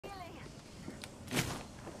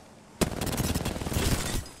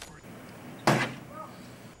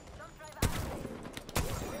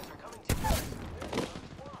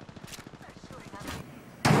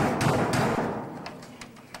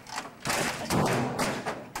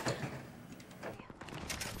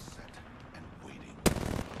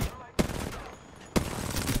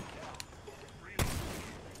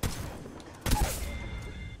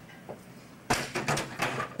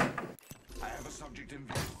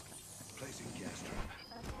Placing gas trap.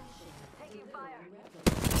 Taking fire.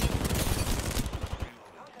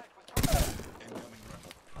 Incoming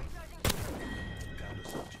rebel. Down to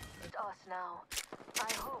subject. It's us now.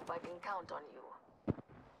 I hope I can count on you.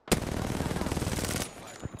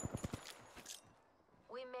 Firing.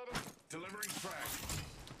 We made it. Delivering frag.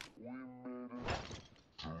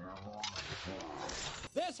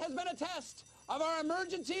 This has been a test of our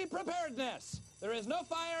emergency preparedness. There is no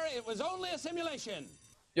fire, it was only a simulation.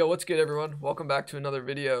 Yo, what's good everyone? Welcome back to another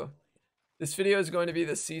video. This video is going to be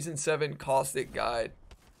the Season 7 Caustic guide.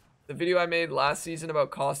 The video I made last season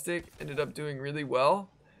about Caustic ended up doing really well,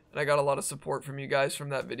 and I got a lot of support from you guys from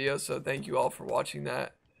that video, so thank you all for watching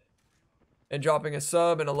that. And dropping a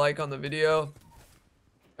sub and a like on the video.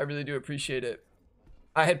 I really do appreciate it.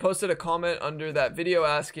 I had posted a comment under that video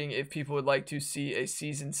asking if people would like to see a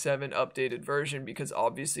Season 7 updated version, because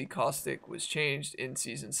obviously Caustic was changed in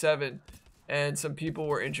Season 7 and some people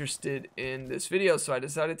were interested in this video, so I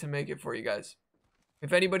decided to make it for you guys.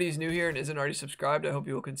 If anybody's new here and isn't already subscribed, I hope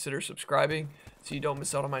you will consider subscribing so you don't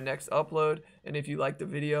miss out on my next upload, and if you like the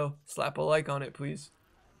video, slap a like on it please.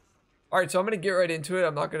 Alright, so I'm going to get right into it.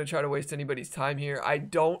 I'm not going to try to waste anybody's time here. I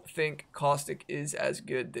don't think Caustic is as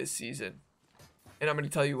good this season, and I'm going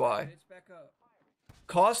to tell you why.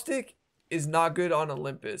 Caustic is not good on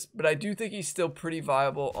Olympus, but I do think he's still pretty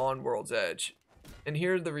viable on World's Edge. And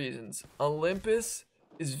here are the reasons. Olympus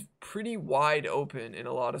is pretty wide open in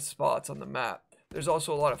a lot of spots on the map. There's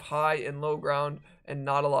also a lot of high and low ground and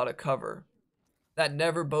not a lot of cover. That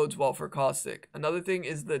never bodes well for Caustic. Another thing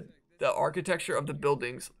is the architecture of the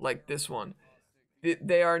buildings, like this one.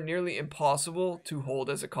 They are nearly impossible to hold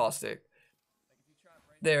as a Caustic.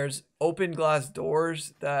 There's open glass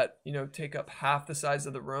doors that, you know, take up half the size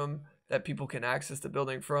of the room that people can access the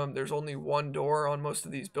building from. There's only one door on most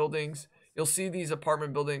of these buildings. You'll see these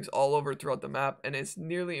apartment buildings all over throughout the map, and it's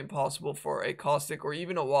nearly impossible for a Caustic or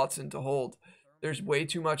even a Watson to hold. There's way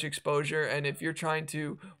too much exposure, and if you're trying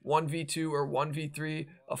to 1v2 or 1v3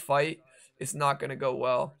 a fight, it's not going to go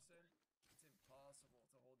well.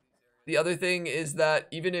 The other thing is that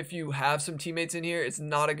even if you have some teammates in here, it's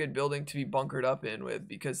not a good building to be bunkered up in with,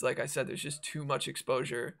 because like I said, there's just too much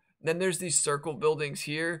exposure. Then there's these circle buildings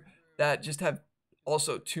here that just have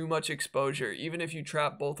also too much exposure. Even if you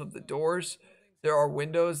trap both of the doors, there are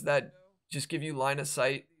windows that just give you line of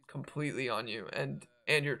sight completely on you and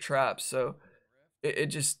your traps, so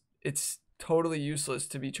it's totally useless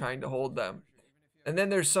to be trying to hold them. And then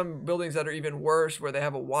there's some buildings that are even worse, where they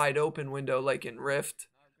have a wide open window, like in Rift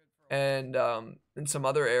and in some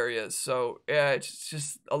other areas. So yeah, it's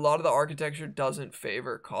just a lot of the architecture doesn't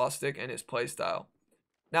favor Caustic and his playstyle.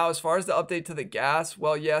 Now, as far as the update to the gas,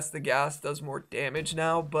 well, yes, the gas does more damage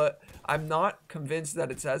now, but I'm not convinced that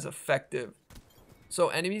it's as effective. So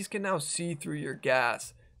enemies can now see through your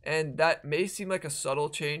gas, and that may seem like a subtle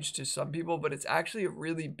change to some people, but it's actually a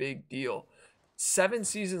really big deal. 7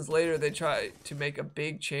 seasons later, they try to make a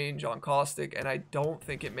big change on Caustic, and I don't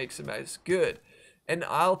think it makes him as good. And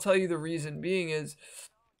I'll tell you the reason being is,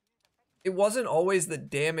 it wasn't always the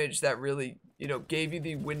damage that really, you know, gave you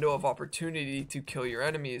the window of opportunity to kill your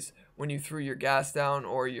enemies when you threw your gas down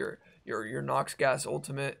or your Nox gas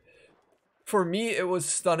ultimate. For me, it was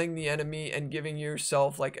stunning the enemy and giving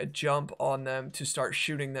yourself like a jump on them to start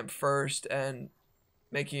shooting them first and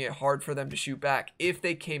making it hard for them to shoot back if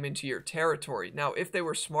they came into your territory. Now, if they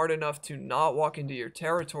were smart enough to not walk into your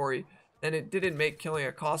territory, then it didn't make killing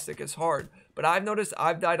a Caustic as hard. But I've noticed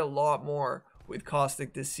I've died a lot more with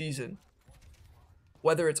Caustic this season,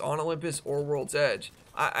 whether it's on Olympus or World's Edge.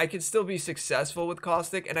 I can still be successful with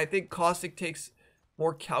Caustic, and I think Caustic takes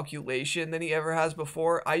more calculation than he ever has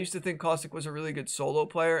before. I used to think Caustic was a really good solo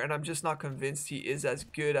player, and I'm just not convinced he is as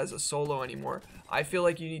good as a solo anymore. I feel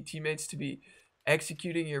like you need teammates to be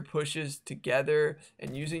executing your pushes together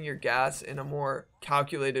and using your gas in a more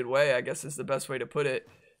calculated way, I guess is the best way to put it.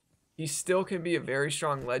 He still can be a very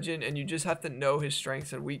strong legend, and you just have to know his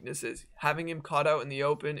strengths and weaknesses. Having him caught out in the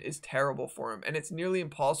open is terrible for him, and it's nearly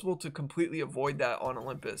impossible to completely avoid that on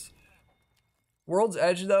Olympus. World's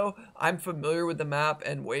Edge, though, I'm familiar with the map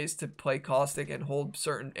and ways to play Caustic and hold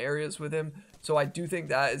certain areas with him, so I do think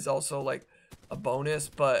that is also like a bonus,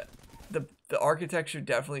 but the architecture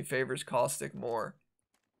definitely favors Caustic more.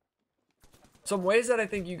 Some ways that I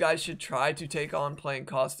think you guys should try to take on playing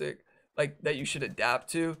Caustic, like that you should adapt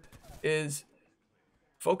to, is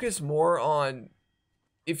focus more on,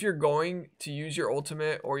 if you're going to use your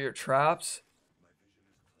ultimate or your traps,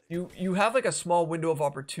 you have like a small window of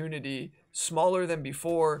opportunity, smaller than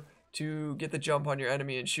before, to get the jump on your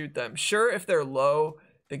enemy and shoot them. Sure, if they're low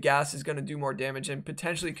the gas is going to do more damage and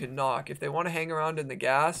potentially could knock. If they want to hang around in the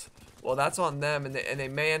gas, well, that's on them, and they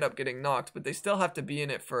may end up getting knocked, but they still have to be in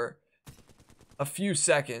it for a few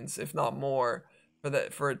seconds, if not more,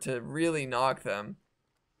 for it to really knock them.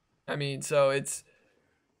 I mean, so it's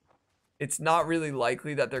not really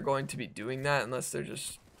likely that they're going to be doing that unless they're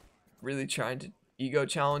just really trying to ego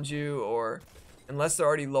challenge you, or unless they're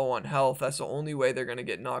already low on health. That's the only way they're going to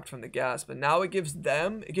get knocked from the gas. But now it gives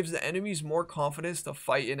the enemies more confidence to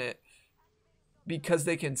fight in it because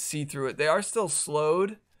they can see through it. They are still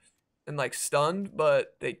slowed and like stunned,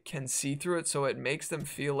 but they can see through it, so it makes them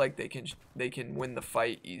feel like they can win the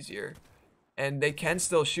fight easier. And they can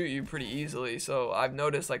still shoot you pretty easily. So I've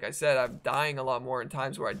noticed, like I said, I'm dying a lot more in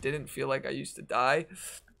times where I didn't feel like I used to die.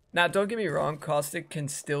 Now, don't get me wrong, Caustic can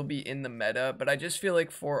still be in the meta, but I just feel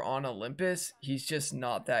like for on Olympus, he's just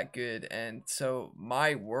not that good. And so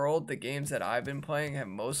my world, the games that I've been playing have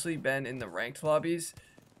mostly been in the ranked lobbies,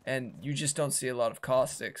 and you just don't see a lot of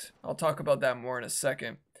Caustics. I'll talk about that more in a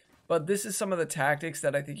second. But this is some of the tactics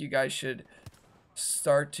that I think you guys should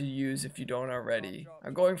start to use if you don't already.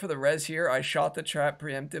 I'm going for the res here. I shot the trap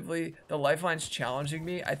preemptively. The lifeline's challenging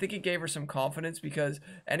me. I think it gave her some confidence because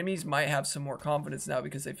enemies might have some more confidence now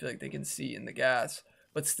because they feel like they can see in the gas.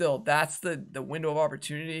 But still, that's the window of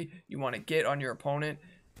opportunity. You want to get on your opponent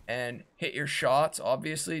and hit your shots,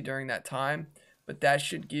 obviously, during that time. But that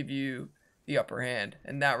should give you the upper hand.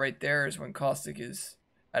 And that right there is when Caustic is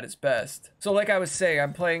at its best. So like I was saying,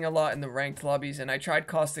 I'm playing a lot in the ranked lobbies, and I tried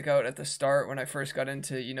Caustic out at the start when I first got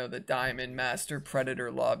into, you know, the Diamond, Master, Predator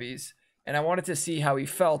lobbies, and I wanted to see how he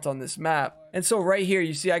felt on this map. And so right here,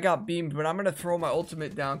 you see I got beamed, but I'm going to throw my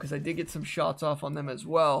ultimate down because I did get some shots off on them as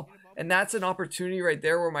well. And that's an opportunity right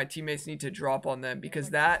there where my teammates need to drop on them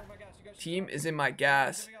because that team is in my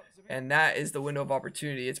gas. And that is the window of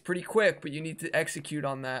opportunity. It's pretty quick, but you need to execute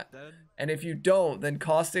on that. And if you don't, then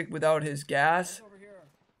Caustic without his gas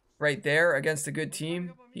right there against a good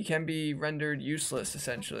team, he can be rendered useless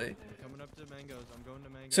essentially.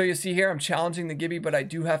 So you see here, I'm challenging the Gibby, but I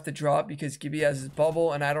do have to drop because Gibby has his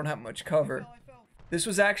bubble and I don't have much cover. This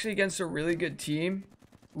was actually against a really good team.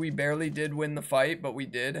 We barely did win the fight, but we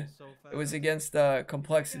did. It was against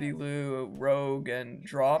Complexity Lou, Rogue, and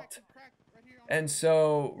Dropped. And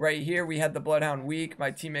so right here we had the Bloodhound weak.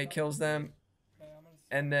 My teammate kills them.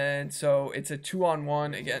 And then so it's a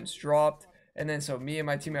 2-on-1 against Dropped. And then so me and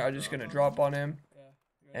my teammate are just going to drop on him.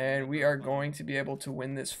 And we are going to be able to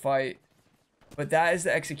win this fight. But that is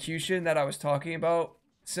the execution that I was talking about.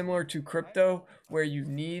 Similar to Crypto, where you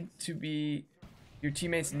need to be, your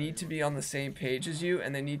teammates need to be on the same page as you.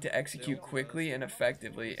 And they need to execute quickly and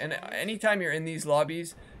effectively. And anytime you're in these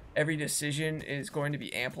lobbies, every decision is going to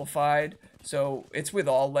be amplified. So it's with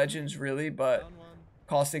all legends really, but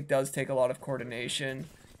Caustic does take a lot of coordination.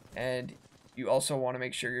 And you also want to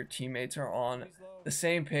make sure your teammates are on the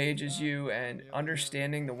same page as you and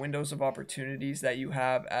understanding the windows of opportunities that you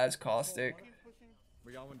have as Caustic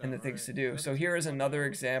and the things to do. So here is another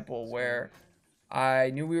example where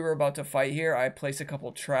I knew we were about to fight here. I placed a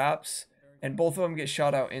couple traps and both of them get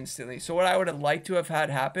shot out instantly. So what I would have liked to have had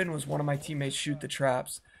happen was one of my teammates shoot the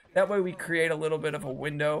traps. That way we create a little bit of a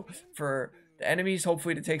window for the enemies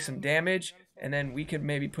hopefully to take some damage, and then we could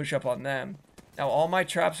maybe push up on them. Now all my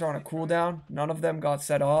traps are on a cooldown, none of them got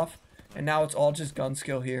set off, and now it's all just gun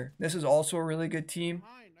skill here. This is also a really good team.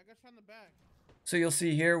 So you'll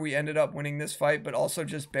see here we ended up winning this fight, but also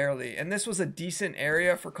just barely. And this was a decent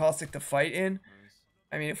area for Caustic to fight in.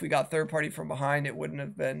 I mean, if we got third party from behind, it wouldn't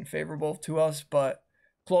have been favorable to us, but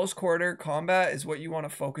close quarter combat is what you want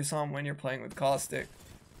to focus on when you're playing with Caustic.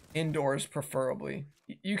 Indoors preferably.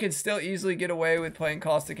 You can still easily get away with playing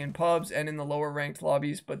Caustic in pubs and in the lower ranked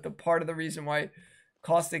lobbies, but the part of the reason why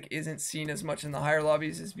Caustic isn't seen as much in the higher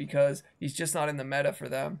lobbies is because he's just not in the meta for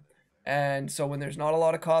them. And so when there's not a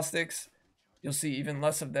lot of Caustics, you'll see even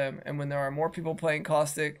less of them. And when there are more people playing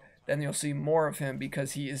Caustic, then you'll see more of him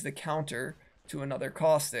because he is the counter to another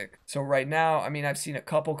Caustic. So right now, I mean, I've seen a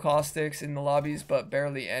couple Caustics in the lobbies, but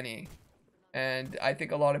barely any. And I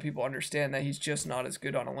think a lot of people understand that he's just not as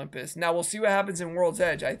good on Olympus. Now, we'll see what happens in World's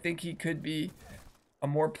Edge. I think he could be a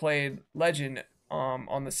more played legend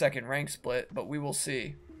on the second rank split, but we will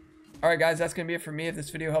see. Alright guys, that's going to be it for me. If this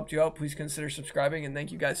video helped you out, please consider subscribing, and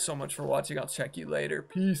thank you guys so much for watching. I'll check you later.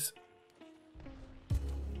 Peace.